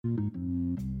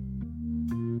And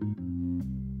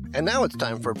now it's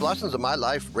time for Blossoms of My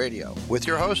Life Radio with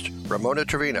your host, Ramona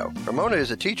Trevino. Ramona is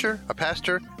a teacher, a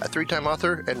pastor, a 3-time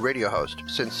author, and radio host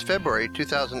since February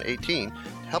 2018,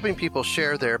 helping people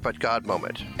share their But God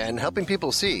moment and helping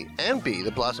people see and be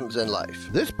the blossoms in life.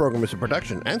 This program is a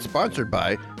production and sponsored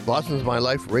by Blossoms of My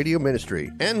Life Radio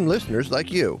Ministry and listeners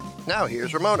like you. Now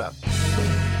here's Ramona.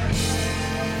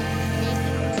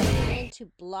 To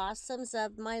Blossoms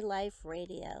of My Life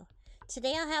Radio.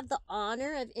 Today I have the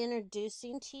honor of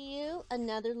introducing to you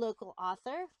another local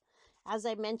author. As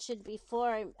I mentioned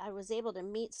before, I was able to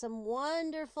meet some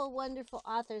wonderful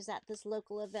authors at this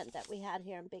local event that we had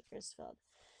here in Bakersfield.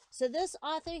 So this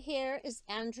author here is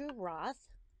Andrew Roth.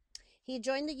 He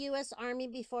joined the U.S. Army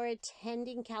before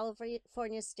attending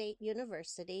California State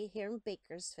University here in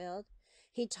Bakersfield.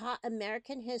 He taught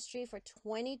American history for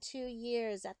 22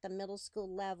 years at the middle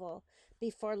school level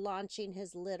before launching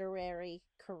his literary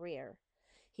career.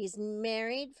 He's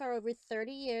married for over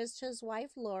 30 years to his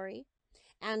wife, Lori.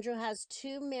 Andrew has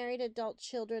 2 married adult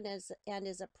children and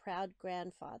is a proud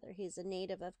grandfather. He's a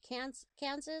native of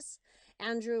Kansas.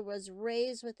 Andrew was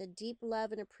raised with a deep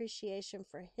love and appreciation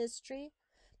for history,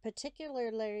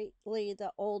 particularly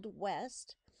the Old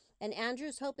West. And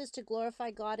Andrew's hope is to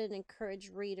glorify God and encourage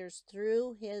readers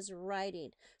through his writing.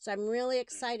 So I'm really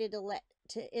excited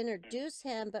to introduce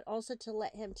him, but also to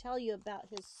let him tell you about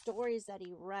his stories that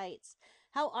he writes.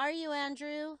 How are you,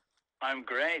 Andrew? I'm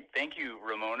great. Thank you,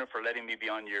 Ramona, for letting me be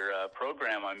on your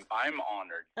program. I'm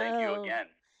honored. Thank you again.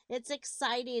 It's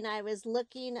exciting. I was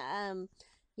looking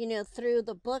through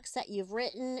the books that you've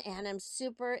written, and I'm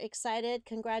super excited.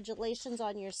 Congratulations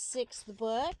on your 6th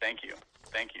book. Thank you.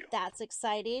 That's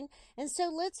exciting. And so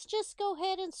let's just go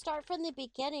ahead and start from the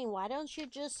beginning. Why don't you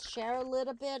just share a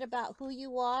little bit about who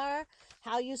you are,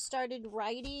 how you started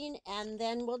writing, and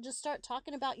then we'll just start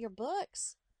talking about your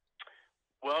books.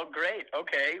 Well, great.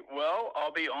 Okay. Well,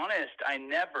 I'll be honest. I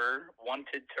never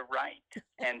wanted to write.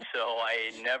 And so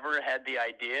I never had the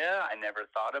idea. I never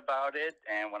thought about it.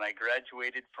 And when I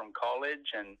graduated from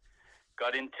college and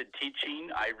got into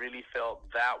teaching, I really felt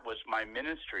that was my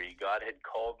ministry. God had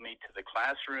called me to the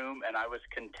classroom, and I was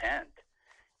content.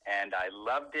 And I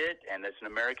loved it. And as an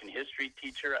American history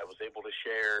teacher, I was able to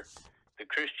share the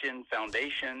Christian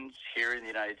foundations here in the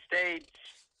United States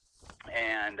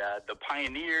and the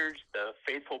pioneers, the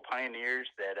faithful pioneers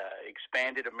that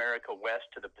expanded America west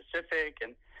to the Pacific.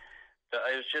 And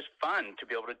it was just fun to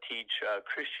be able to teach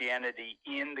Christianity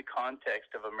in the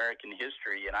context of American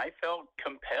history. And I felt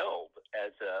compelled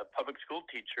as a public school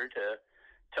teacher to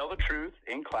tell the truth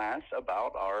in class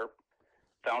about our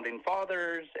founding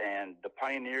fathers and the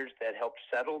pioneers that helped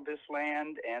settle this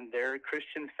land and their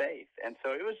Christian faith. And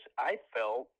so it was, I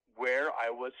felt, where I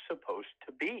was supposed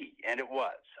to be. And it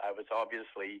was. I was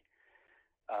obviously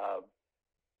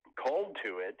called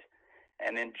to it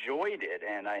and enjoyed it,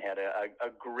 and I had a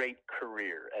great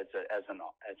career as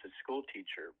a school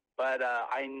teacher. But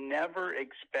I never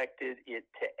expected it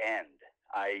to end.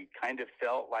 I kind of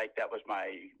felt like that was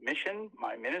my mission,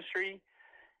 my ministry,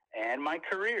 and my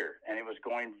career, and it was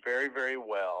going very, very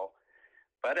well.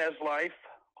 But as life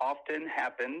often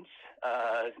happens,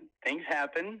 things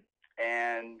happen,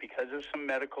 and because of some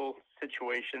medical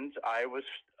situations, I was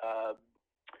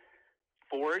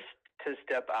forced to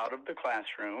step out of the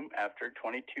classroom after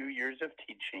 22 years of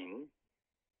teaching,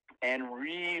 and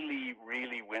really,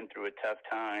 really went through a tough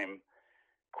time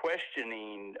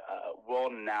questioning,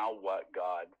 well, now what,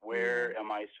 God? Where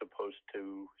am I supposed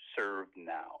to serve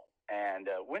now? And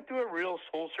went through a real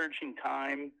soul-searching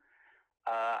time.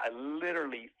 I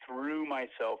literally threw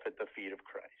myself at the feet of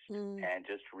Christ and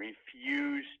just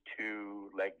refused to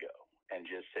let go and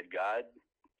just said, God,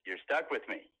 you're stuck with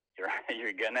me.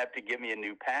 You're going to have to give me a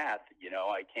new path. You know,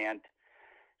 I can't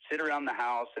sit around the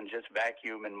house and just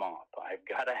vacuum and mop. I've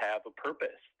got to have a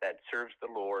purpose that serves the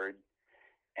Lord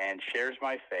and shares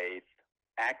my faith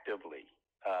actively.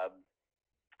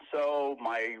 So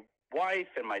my wife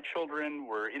and my children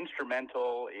were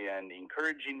instrumental in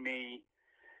encouraging me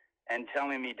and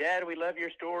telling me, Dad, we love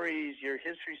your stories. Your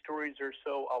history stories are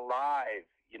so alive.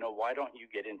 You know, why don't you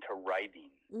get into writing?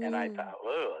 And I thought,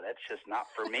 oh, that's just not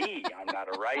for me. I'm not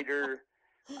a writer.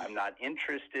 I'm not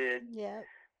interested. Yeah.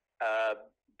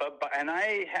 But and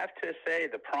I have to say,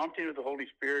 the prompting of the Holy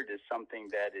Spirit is something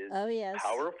that is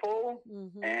powerful,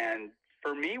 and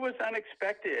for me was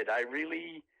unexpected. I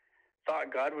really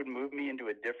thought God would move me into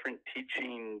a different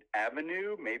teaching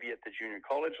avenue, maybe at the junior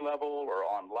college level or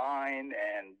online,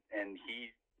 and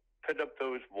he put up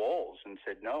those walls and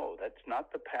said, no, that's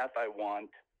not the path I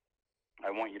want. I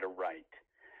want you to write.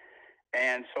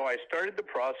 And so I started the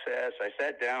process. I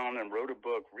sat down and wrote a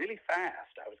book really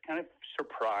fast. I was kind of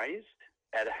surprised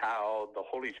at how the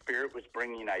Holy Spirit was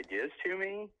bringing ideas to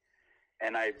me.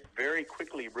 And I very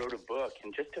quickly wrote a book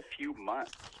in just a few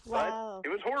months. Wow. But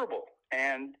it was horrible.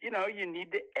 And, you know, you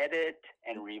need to edit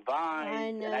and revise.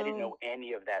 And I didn't know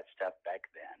any of that stuff back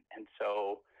then. And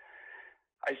so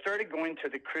I started going to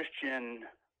the Christian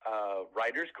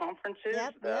writers conferences,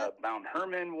 the Mount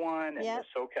Hermon one and the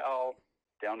SoCal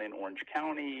down in Orange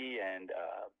County and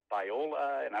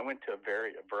Biola. And I went to a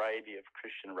variety of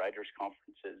Christian writers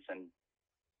conferences and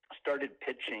started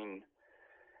pitching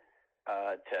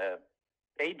to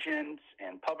agents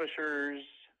and publishers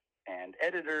and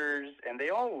editors, and they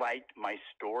all liked my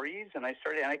stories. And I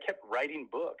kept writing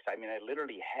books. I mean, I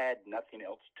literally had nothing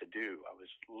else to do. I was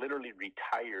literally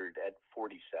retired at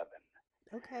 47.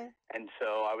 Okay. And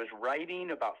so I was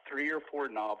writing about 3 or 4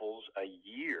 novels a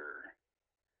year,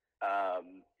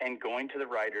 and going to the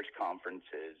writers'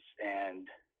 conferences. And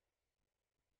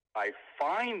I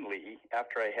finally,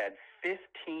 after I had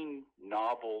 15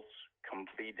 novels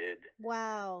completed.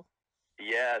 Wow.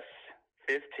 Yes,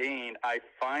 15. I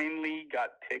finally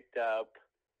got picked up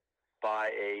by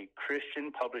a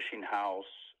Christian publishing house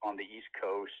on the East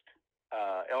Coast,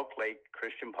 Elk Lake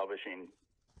Christian Publishing.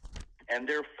 And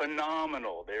they're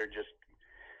phenomenal. They're just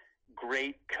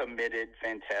great, committed,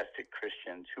 fantastic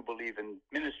Christians who believe in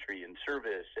ministry and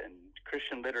service and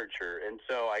Christian literature. And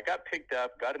so I got picked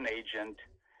up, got an agent,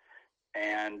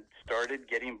 and started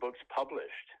getting books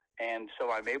published. And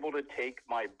so I'm able to take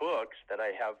my books that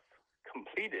I have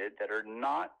completed that are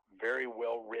not very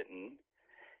well written,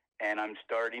 and I'm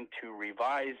starting to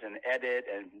revise and edit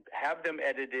and have them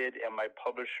edited, and my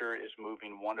publisher is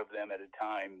moving one of them at a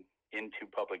time into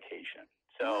publication.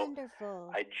 So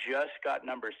wonderful. I just got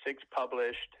number 6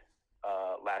 published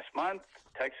last month,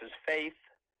 Texas Faith.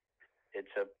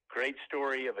 It's a great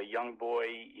story of a young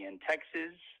boy in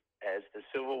Texas. As the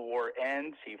Civil War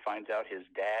ends, he finds out his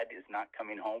dad is not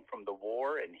coming home from the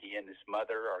war, and he and his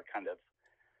mother are kind of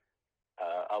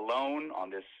alone on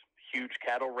this huge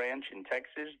cattle ranch in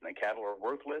Texas, and the cattle are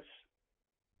worthless.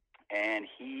 And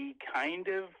he kind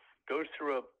of goes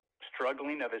through a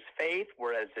struggling of his faith,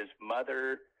 whereas his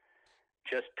mother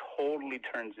just totally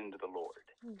turns into the Lord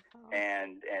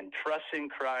and trusts in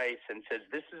Christ and says,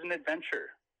 this is an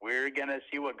adventure. We're going to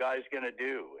see what God is going to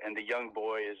do. And the young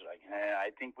boy is like, I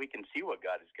think we can see what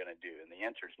God is going to do. And the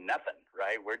answer is nothing,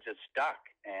 right? We're just stuck.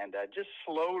 And just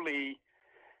slowly,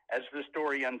 as the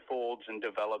story unfolds and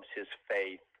develops his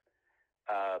faith,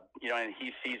 and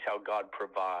he sees how God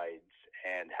provides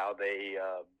and how they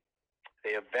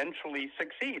eventually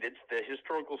succeed. It's the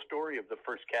historical story of the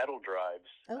first cattle drives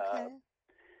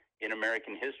in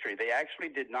American history. They actually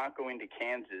did not go into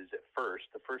Kansas at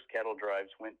first. The first cattle drives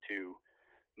went to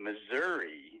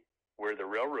Missouri, where the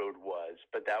railroad was,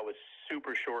 but that was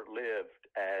super short-lived,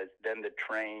 as then the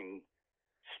train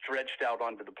stretched out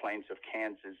onto the plains of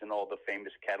Kansas, and all the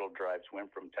famous cattle drives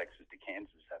went from Texas to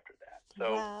Kansas after that.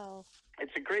 So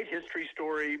It's a great history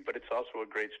story, but it's also a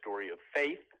great story of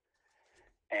faith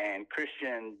and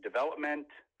Christian development,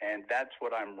 and that's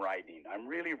what I'm writing. I'm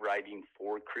really writing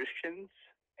for Christians,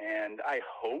 and I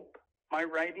hope my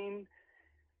writing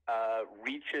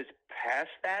reaches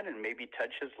past that and maybe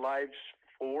touches lives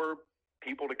for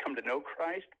people to come to know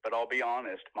Christ. But I'll be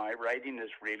honest, my writing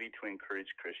is really to encourage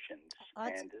Christians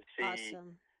and to see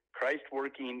Christ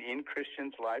working in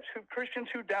Christians' lives, Christians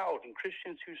who doubt and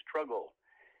Christians who struggle.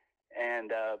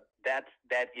 And that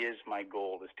is my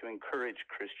goal, is to encourage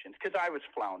Christians, because I was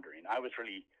floundering. I was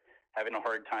really having a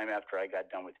hard time after I got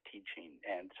done with teaching.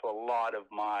 And so a lot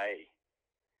of my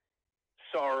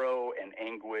sorrow and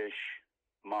anguish,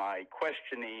 my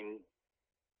questioning,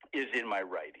 is in my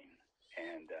writing.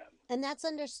 And that's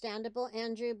understandable,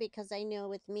 Andrew, because I know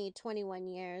with me 21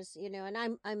 years,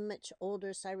 and I'm much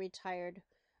older, so I retired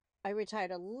a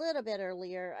little bit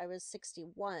earlier. I was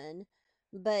 61,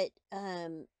 but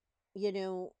you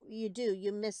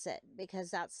miss it,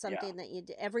 because that's something that you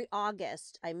do every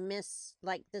August. I miss,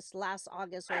 like, this last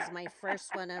August was my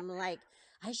first one. I'm like,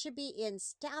 I should be in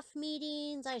staff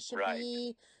meetings. I should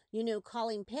be,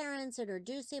 calling parents,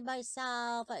 introducing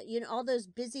myself, all those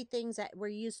busy things that we're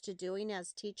used to doing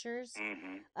as teachers.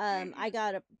 I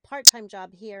got a part-time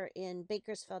job here in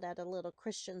Bakersfield at a little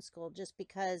Christian school just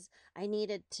because I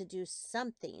needed to do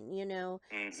something,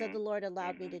 so the Lord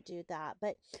allowed me to do that.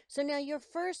 But so now your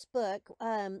first book,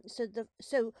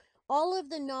 so all of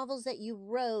the novels that you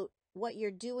wrote, what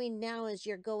you're doing now is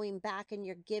you're going back and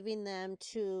you're giving them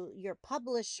to your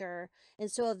publisher, and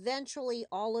so eventually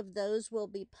all of those will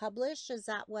be published. Is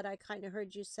that what I kind of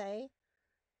heard you say?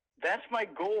 That's my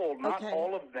goal. Not Okay.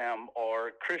 all of them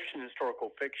are Christian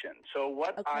historical fiction. So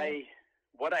Okay.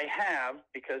 what I have,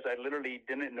 because I literally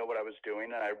didn't know what I was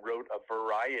doing, and I wrote a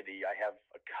variety. I have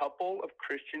a couple of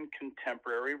Christian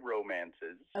contemporary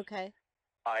romances. Okay.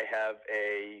 I have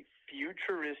a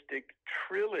futuristic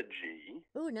trilogy,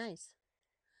 Ooh, nice.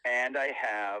 and I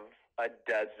have a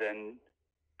dozen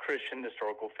Christian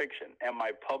historical fiction. And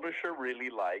my publisher really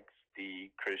likes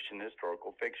the Christian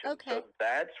historical fiction. Okay. So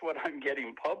that's what I'm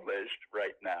getting published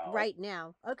right now. Right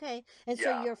now. Okay. And so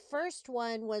Yeah. your first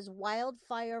one was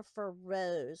Wildfire for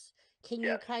Rose. Can you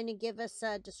Yes. kind of give us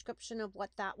a description of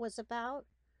what that was about?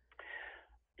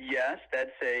 Yes,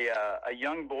 that's a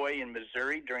young boy in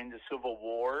Missouri during the Civil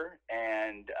War,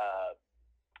 and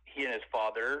he and his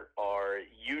father are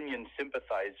Union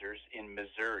sympathizers in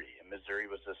Missouri. And Missouri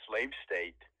was a slave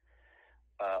state,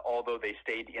 although they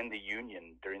stayed in the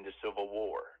Union during the Civil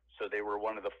War. So they were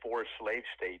one of the 4 slave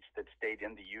states that stayed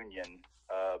in the Union.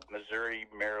 Missouri,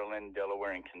 Maryland,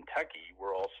 Delaware, and Kentucky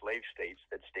were all slave states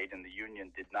that stayed in the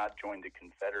Union, did not join the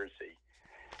Confederacy.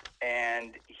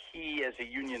 And he, as a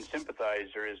Union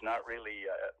sympathizer, is not really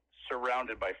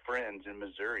surrounded by friends in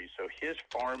Missouri. So his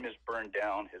farm is burned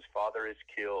down, his father is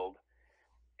killed,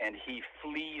 and he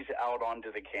flees out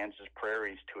onto the Kansas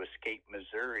prairies to escape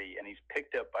Missouri, and he's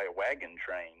picked up by a wagon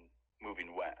train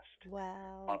moving west.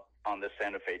 Wow. On the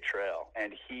Santa Fe Trail.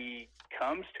 And he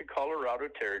comes to Colorado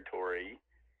Territory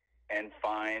and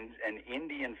finds an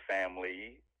Indian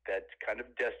family that's kind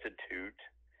of destitute.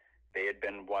 They had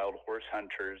been wild horse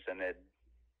hunters and had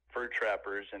fur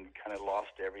trappers and kind of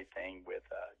lost everything with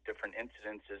different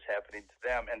incidences happening to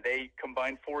them. And they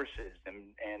combined forces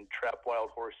and trap wild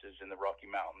horses in the Rocky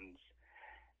Mountains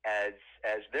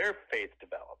as their faith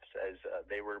develops, as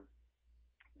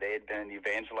they had been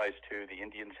evangelized to, the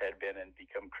Indians had been, and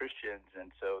become Christians.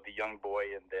 And so the young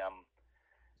boy and them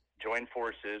join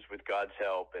forces with God's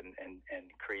help and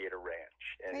create a ranch.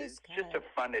 And Praise it's just a God.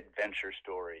 fun adventure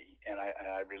story. And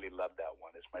I really loved that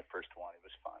one. It's my first one. It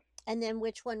was fun. And then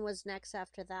which one was next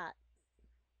after that?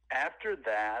 After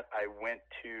that, I went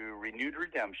to Renewed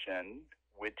Redemption,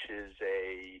 which is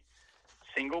a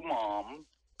single mom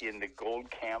in the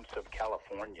gold camps of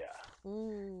California.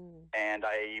 And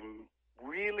I'm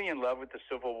really in love with the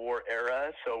Civil War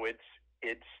era. So it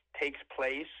takes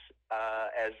place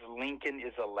as Lincoln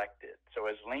is elected. So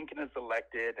as Lincoln is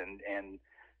elected and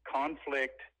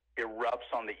conflict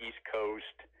erupts on the East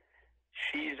Coast,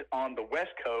 she's on the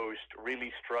West Coast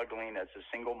really struggling as a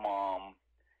single mom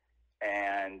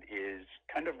and is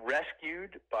kind of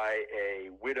rescued by a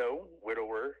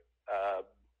widower,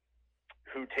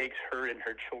 who takes her and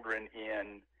her children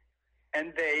in.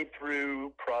 And they,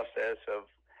 through process of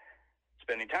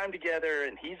spending time together,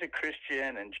 and he's a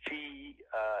Christian, and she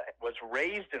was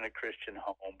raised in a Christian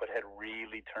home, but had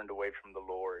really turned away from the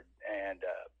Lord. And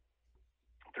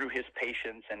through his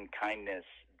patience and kindness,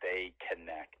 they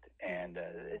connect. And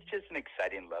it's just an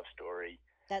exciting love story.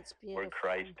 That's beautiful.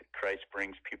 Where Christ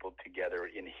brings people together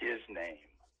in his name.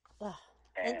 Ugh.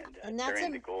 And that's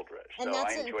during the gold rush. So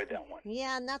I enjoyed that one.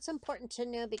 Yeah, and that's important to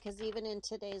know, because even in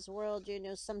today's world,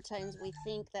 sometimes we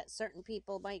think that certain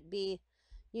people might be,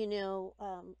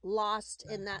 lost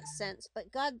in that sense,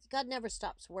 but God never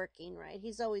stops working, right?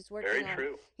 He's always working. Very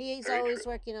true. He's Very always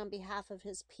true. working on behalf of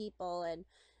his people. And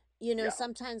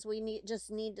sometimes we need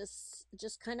to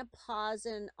just kind of pause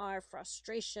in our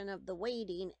frustration of the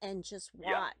waiting and just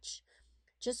watch.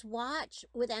 Just watch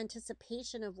with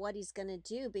anticipation of what he's going to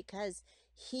do, because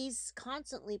he's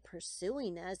constantly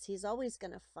pursuing us. He's always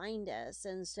going to find us.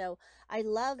 And so I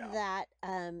love that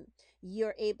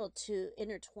you're able to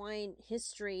intertwine the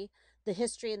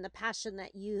history and the passion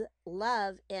that you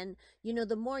love. And,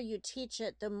 the more you teach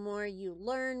it, the more you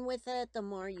learn with it, the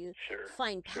more you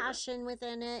find passion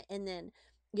within it. And then,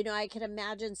 I could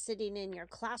imagine sitting in your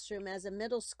classroom as a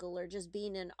middle schooler, just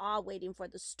being in awe, waiting for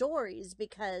the stories,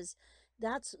 because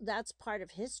that's part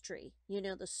of history,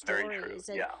 the stories. Very true.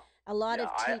 And a lot of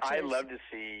teachers. I love to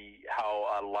see how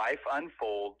life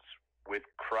unfolds with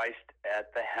Christ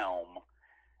at the helm,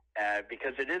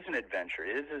 because it is an adventure.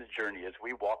 It is his journey. As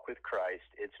we walk with Christ,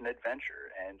 it's an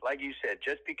adventure. And like you said,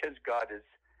 just because God is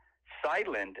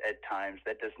silent at times,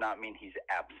 that does not mean he's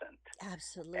absent.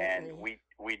 Absolutely. And we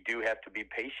do have to be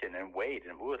patient and wait.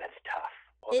 And that's tough.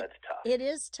 That's tough. It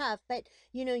is tough. But,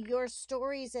 your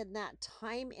stories in that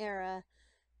time era,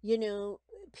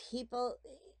 people,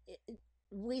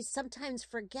 we sometimes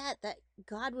forget that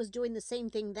God was doing the same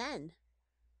thing then.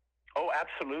 Oh,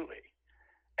 absolutely.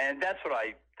 And that's what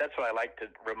I like to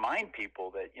remind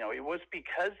people, that, it was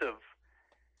because of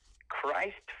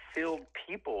Christ-filled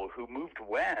people who moved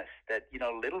west, that,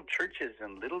 little churches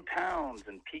and little towns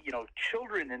and,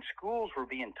 children in schools were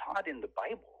being taught in the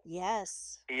Bible.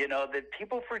 Yes. That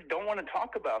people don't want to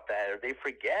talk about that, or they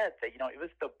forget that, it was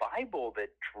the Bible that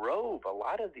drove a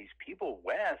lot of these people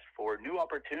west for new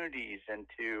opportunities and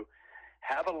to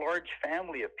have a large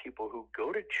family of people who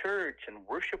go to church and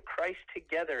worship Christ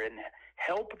together and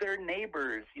help their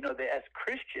neighbors. As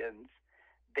Christians,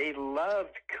 they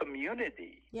loved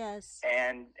community. Yes.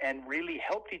 And really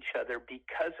helped each other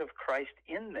because of Christ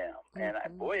in them. And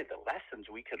boy, the lessons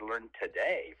we could learn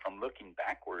today from looking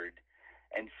backward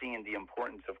and seeing the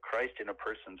importance of Christ in a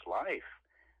person's life.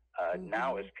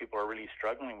 Now, as people are really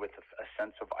struggling with a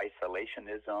sense of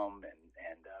isolationism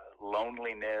and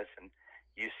loneliness, and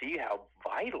you see how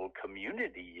vital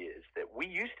community is that we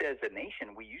used to, as a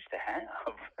nation, we used to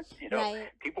have. Right.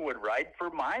 People would ride for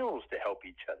miles to help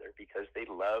each other because they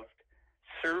loved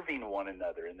serving one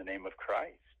another in the name of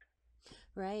Christ.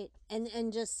 Right.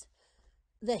 And just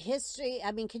the history.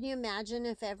 I mean, can you imagine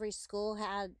if every school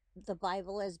had the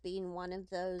Bible as being one of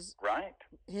those Right.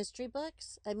 history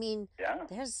books? I mean, Yeah.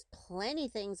 there's plenty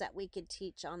things that we could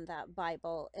teach on that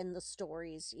Bible and the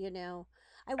stories,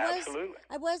 Absolutely.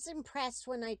 I was impressed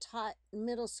when I taught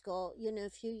middle school, a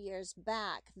few years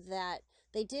back, that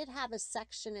they did have a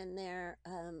section in there.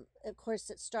 Of course,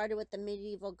 it started with the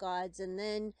medieval gods, and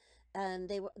then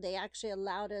they actually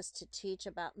allowed us to teach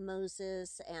about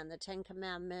Moses and the Ten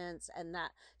Commandments, and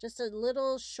that just a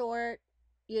little short.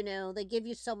 They give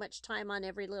you so much time on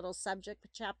every little subject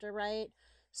chapter, right?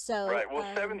 So Right. Well,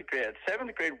 seventh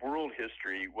grade world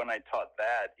history, when I taught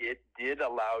that, it did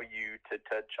allow you to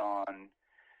touch on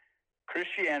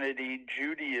Christianity,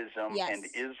 Judaism, Yes. and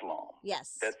Islam.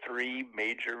 Yes. The three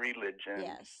major religions.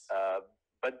 Yes.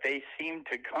 But they seem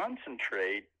to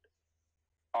concentrate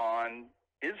on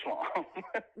Islam.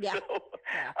 Yeah. So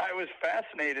Yeah. I was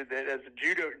fascinated that as a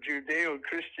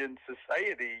Judeo-Christian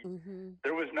society,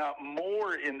 there was not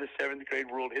more in the seventh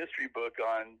grade world history book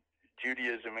on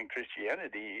Judaism and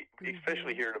Christianity,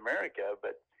 especially here in America,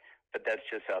 but that's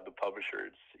just how the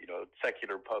publishers,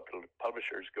 secular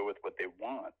publishers go with what they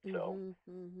want. So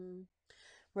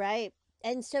Right.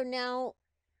 And so now,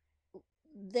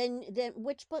 then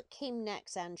which book came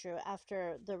next, Andrew?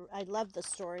 After I love the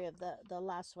story of the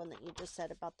last one that you just said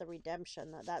about the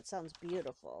redemption. That sounds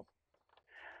beautiful.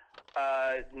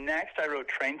 Next, I wrote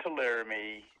Train to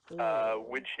Laramie,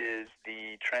 which is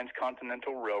the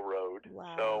Transcontinental Railroad.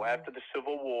 Wow. So after the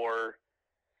Civil War,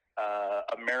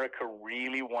 America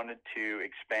really wanted to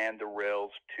expand the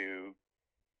rails to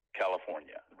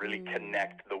California, really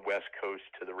connect the West Coast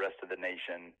to the rest of the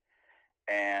nation.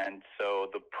 And so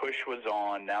the push was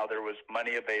on. Now there was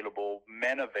money available,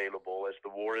 men available as the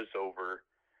war is over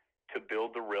to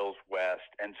build the rails west.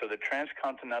 And so the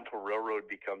Transcontinental Railroad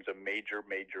becomes a major,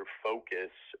 major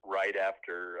focus right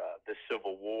after the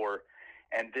Civil War.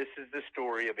 And this is the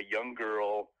story of a young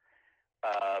girl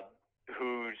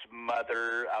whose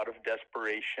mother, out of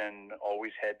desperation,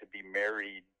 always had to be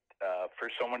married for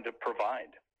someone to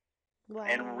provide. Wow.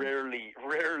 And rarely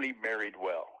married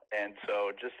well. And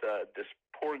so just this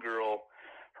poor girl,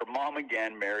 her mom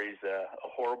again marries a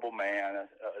horrible man,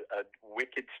 a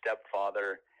wicked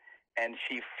stepfather, and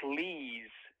she flees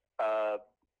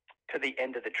to the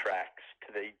end of the tracks,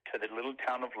 to the little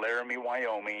town of Laramie,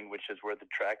 Wyoming, which is where the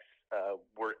tracks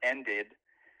were ended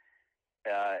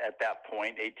at that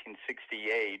point,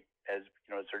 1868, as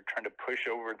they're trying to push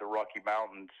over the Rocky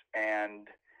Mountains. And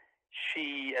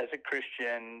she, as a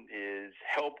Christian, is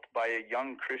helped by a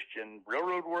young Christian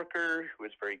railroad worker who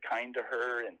is very kind to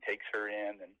her and takes her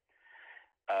in,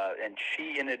 and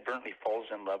she inadvertently falls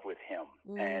in love with him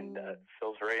and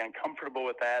feels very uncomfortable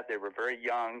with that. They were very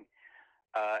young,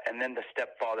 and then the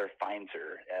stepfather finds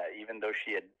her, even though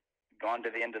she had gone to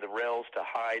the end of the rails to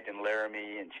hide in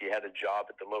Laramie, and she had a job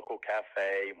at the local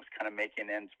cafe and was kind of making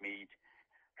ends meet.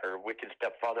 Her wicked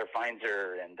stepfather finds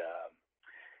her, and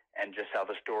just how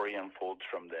the story unfolds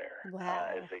from there. Wow.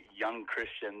 As a young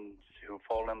Christians who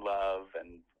fall in love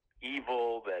and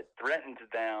evil that threatens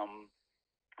them,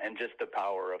 and just the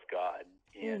power of God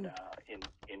in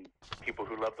people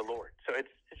who love the Lord. So it's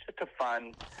just a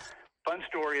fun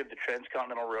story of the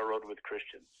Transcontinental Railroad with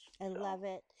Christians. I love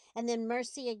it. And then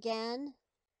Mercy Again.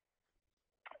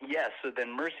 Yes. So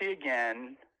then Mercy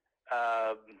Again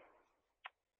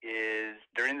is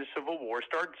during the Civil War,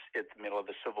 starts at the middle of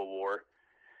the Civil War.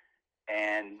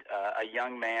 And a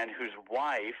young man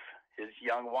his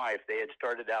young wife, they had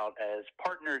started out as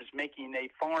partners making a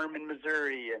farm in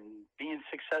Missouri and being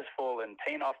successful and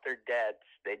paying off their debts.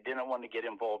 They didn't want to get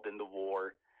involved in the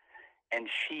war. And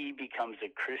she becomes a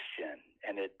Christian,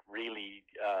 and it really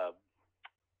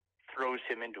throws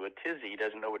him into a tizzy. He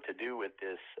doesn't know what to do with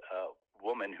this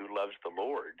woman who loves the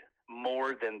Lord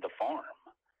more than the farm.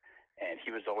 And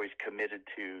he was always committed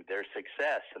to their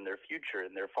success and their future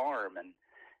and their farm. And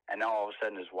now all of a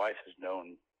sudden his wife has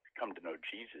come to know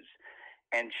Jesus.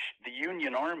 And the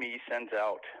Union Army sends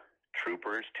out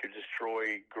troopers to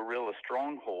destroy guerrilla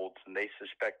strongholds, and they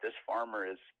suspect this farmer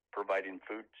is providing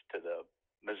food to the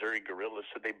Missouri guerrillas.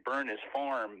 So they burn his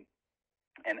farm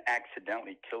and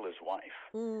accidentally kill his wife.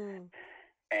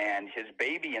 And his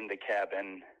baby in the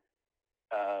cabin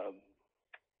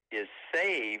is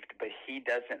saved, but he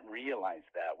doesn't realize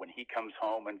that. When he comes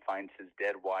home and finds his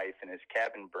dead wife and his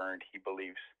cabin burned, he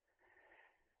believes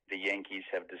the Yankees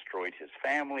have destroyed his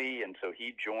family, and so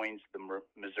he joins the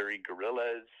Missouri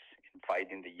guerrillas in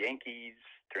fighting the Yankees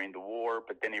during the war,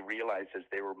 but then he realizes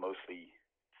they were mostly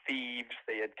thieves.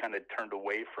 They had kind of turned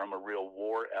away from a real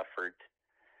war effort.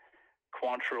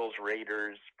 Quantrill's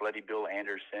Raiders, Bloody Bill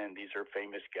Anderson, these are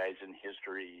famous guys in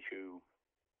history who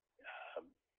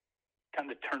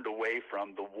kind of turned away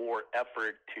from the war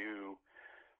effort to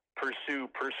pursue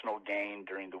personal gain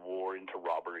during the war into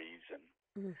robberies.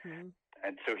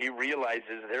 And so he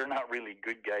realizes they're not really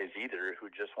good guys either who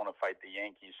just want to fight the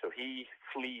Yankees. So he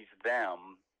flees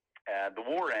them. The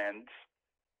war ends,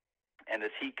 and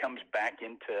as he comes back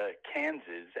into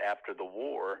Kansas after the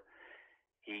war,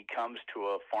 he comes to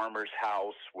a farmer's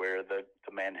house where the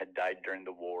man had died during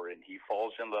the war, and he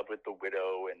falls in love with the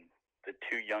widow and the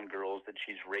two young girls that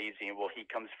she's raising. Well, he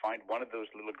comes find one of those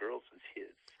little girls is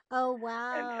his. Oh,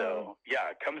 wow. And so,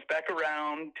 it comes back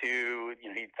around to,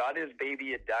 he thought his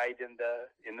baby had died in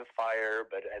the fire,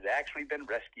 but had actually been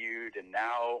rescued, and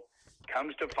now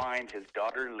comes to find his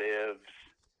daughter lives,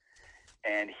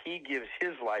 and he gives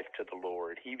his life to the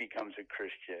Lord. He becomes a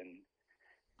Christian,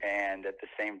 and at the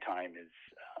same time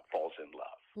falls in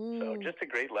love. So just a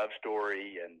great love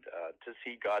story, and to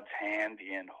see God's hand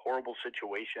in horrible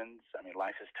situations. I mean,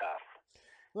 life is tough.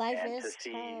 And to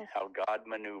see how God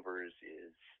maneuvers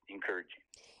is encouraging.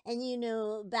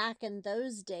 And back in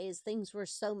those days, things were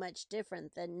so much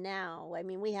different than now. I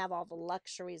mean, we have all the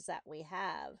luxuries that we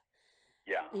have.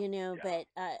 But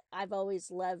I've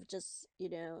always loved just,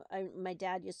 my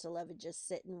dad used to love to just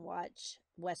sit and watch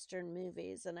Western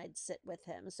movies, and I'd sit with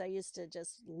him. So I used to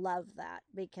just love that,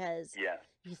 because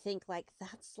you think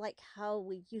that's like how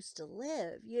we used to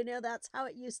live. That's how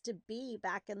it used to be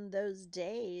back in those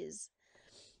days.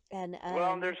 And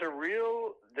there's a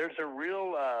real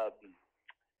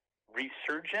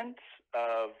resurgence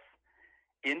of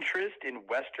interest in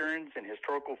Westerns and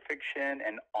historical fiction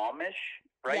and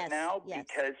Amish now,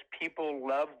 because people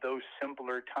love those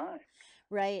simpler times.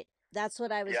 Right. That's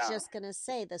what I was just going to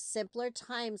say. The simpler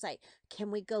times, can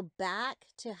we go back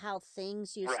to how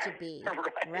things used to be?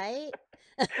 Right?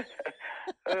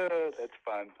 Oh, that's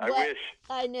fun. I wish.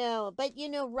 I know. But,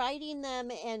 writing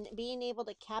them and being able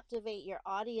to captivate your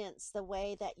audience the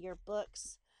way that your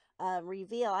books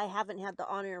reveal. I haven't had the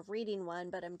honor of reading one,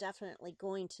 but I'm definitely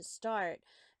going to start,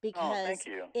 because thank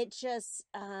you. It just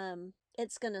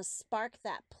it's going to spark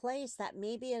that place that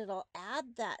maybe it'll add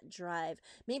that drive.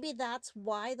 Maybe that's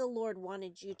why the Lord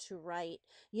wanted you to write,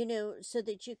 so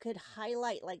that you could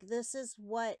highlight, this is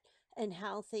what and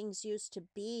how things used to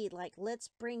be. Let's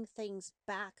bring things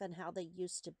back on how they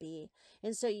used to be.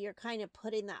 And so you're kind of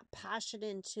putting that passion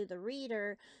into the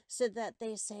reader, so that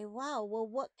they say, wow, well,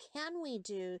 what can we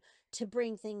do to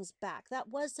bring things back? That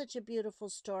was such a beautiful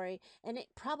story, and it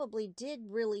probably did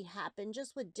really happen,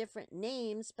 just with different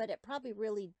names, but it probably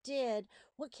really did.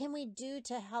 What can we do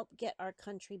to help get our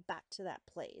country back to that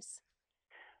place?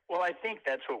 Well, I think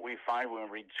that's what we find when we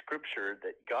read Scripture,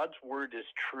 that God's Word is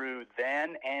true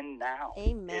then and now.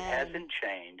 Amen. It hasn't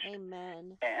changed.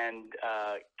 Amen. And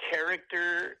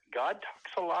character, God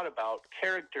talks a lot about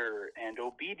character and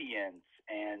obedience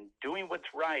and doing what's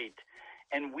right.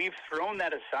 And we've thrown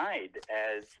that aside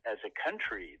as a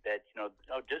country, that,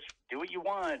 just do what you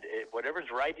want,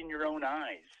 whatever's right in your own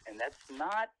eyes. And that's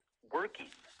not working.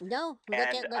 No.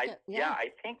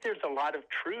 I think there's a lot of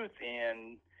truth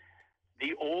in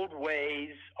the old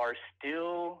ways are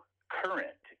still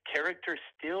current. Character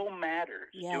still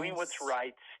matters. Yes. Doing what's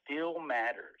right still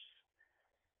matters.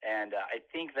 And I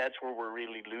think that's where we're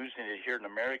really losing it here in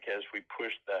America, as we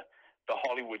push the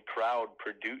Hollywood crowd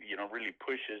really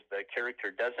pushes the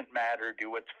character doesn't matter,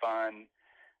 do what's fun,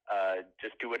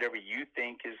 just do whatever you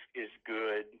think is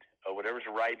good, whatever's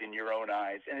right in your own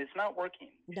eyes. And it's not working.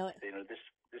 No.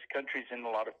 This country's in a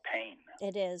lot of pain.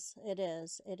 It is.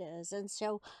 And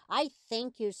so I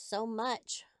thank you so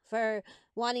much for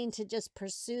wanting to just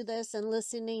pursue this and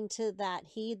listening to that,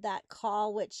 heed that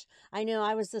call, which I know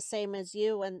I was the same as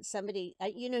you. When somebody,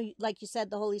 like you said,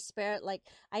 the Holy Spirit, like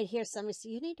I'd hear somebody say,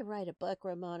 you need to write a book,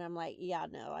 Ramona. I'm like, yeah,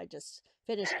 no, I just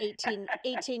finished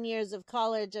 18 years of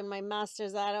college and my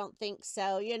master's. I don't think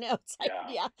so. It's like,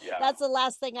 yeah, that's the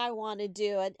last thing I want to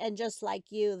do. And just like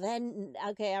you, then,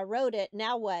 okay, I wrote it.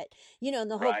 Now what? And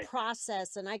the whole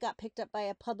process. And I got picked up by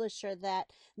a publisher that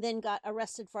then got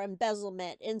arrested for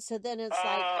embezzlement. And so then it's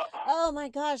like, oh my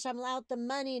gosh, I'm out the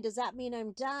money. Does that mean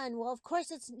I'm done? Well, of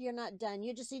course you're not done.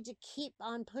 You just need to keep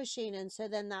on pushing. And so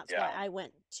then that's why I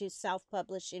went to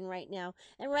self-publishing right now.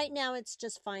 And right now it's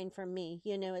just fine for me.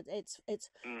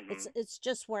 It's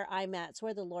just where I'm at. It's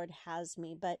where the Lord has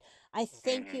me. But I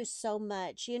thank you so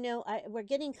much. We're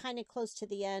getting kind of close to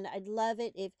the end. I'd love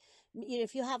it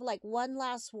if you have like one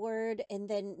last word, and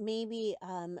then maybe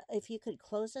if you could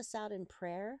close us out in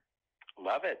prayer.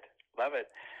 Love it.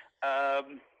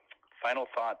 Final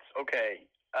thoughts. Okay.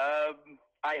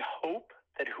 I hope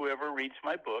that whoever reads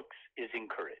my books is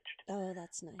encouraged. Oh,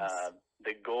 that's nice.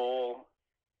 The goal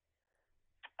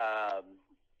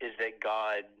is that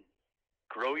God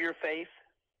grow your faith,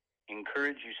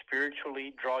 encourage you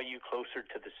spiritually, draw you closer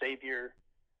to the Savior,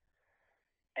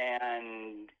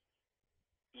 and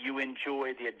you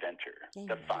enjoy the adventure,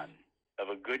 the fun of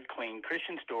a good, clean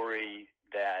Christian story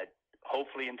that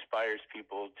hopefully inspires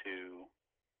people to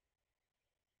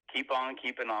keep on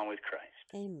keeping on with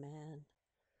Christ. Amen.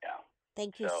 Yeah.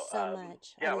 Thank you so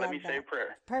much. Yeah, let me say a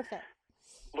prayer. Perfect.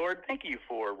 Lord, thank you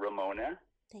for Ramona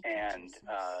and Jesus.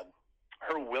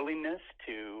 her willingness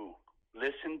to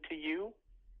listen to you,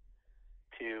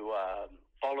 to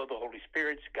follow the Holy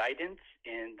Spirit's guidance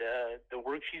in the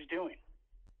work she's doing.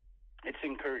 It's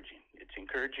encouraging. It's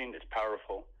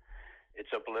powerful. It's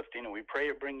uplifting, and we pray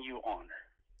it bring you honor.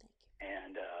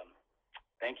 And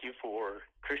thank you for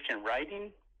Christian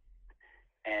writing,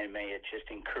 and may it just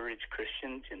encourage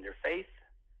Christians in their faith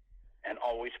and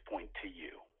always point to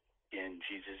you. In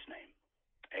Jesus' name,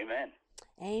 amen.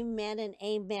 Amen and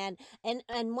amen.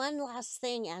 And one last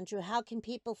thing, Andrew, how can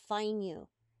people find you?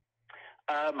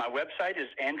 My website is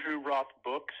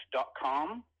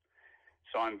andrewrothbooks.com.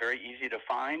 So I'm very easy to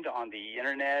find on the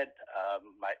internet.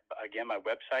 My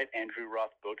website,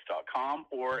 andrewrothbooks.com,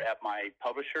 or at my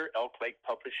publisher, Elk Lake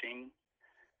Publishing,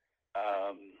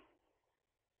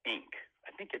 Inc.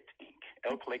 I think it's Inc.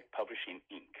 Elk Lake Publishing,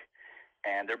 Inc.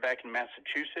 And they're back in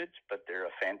Massachusetts, but they're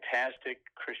a fantastic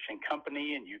Christian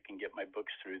company, and you can get my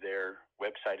books through their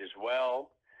website as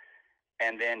well.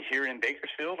 And then here in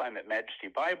Bakersfield, I'm at Majesty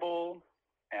Bible.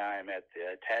 I'm at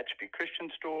the Tehachapi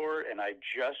Christian Store, and I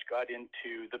just got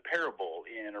into The Parable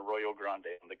in Arroyo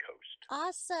Grande on the coast.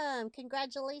 Awesome.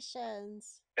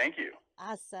 Congratulations. Thank you.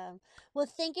 Awesome. Well,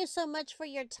 thank you so much for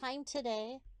your time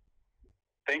today.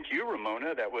 Thank you,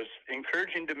 Ramona. That was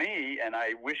encouraging to me, and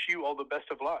I wish you all the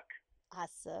best of luck.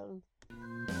 Awesome.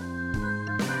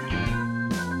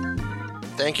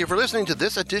 Thank you for listening to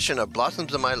this edition of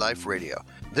Blossoms of My Life Radio.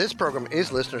 This program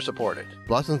is listener supported.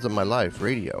 Blossoms of My Life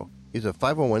Radio is a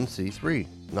 501c3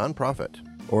 nonprofit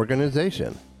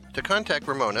organization. To contact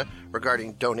Ramona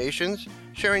regarding donations,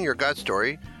 sharing your God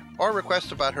story, or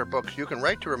requests about her books, you can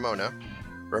write to Ramona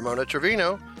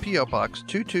Trevino, P.O. Box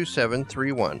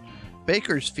 22731,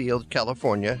 Bakersfield,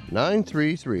 California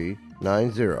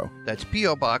 93390. That's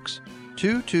P.O. Box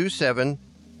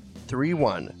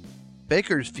 22731,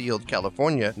 Bakersfield,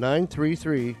 California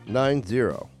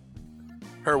 93390.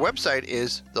 Her website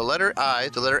is the letter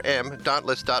M,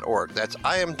 dauntless.org. That's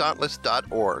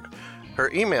iamdauntless.org.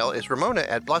 Her email is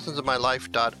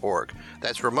ramona@blossomsofmylife.org.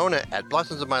 That's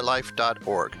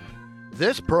ramona@blossomsofmylife.org.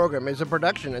 This program is a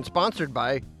production and sponsored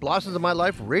by Blossoms of My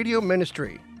Life Radio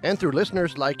Ministry and through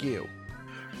listeners like you.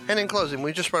 And in closing,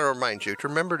 we just want to remind you to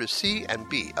remember to see and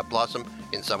be a blossom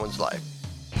in someone's life.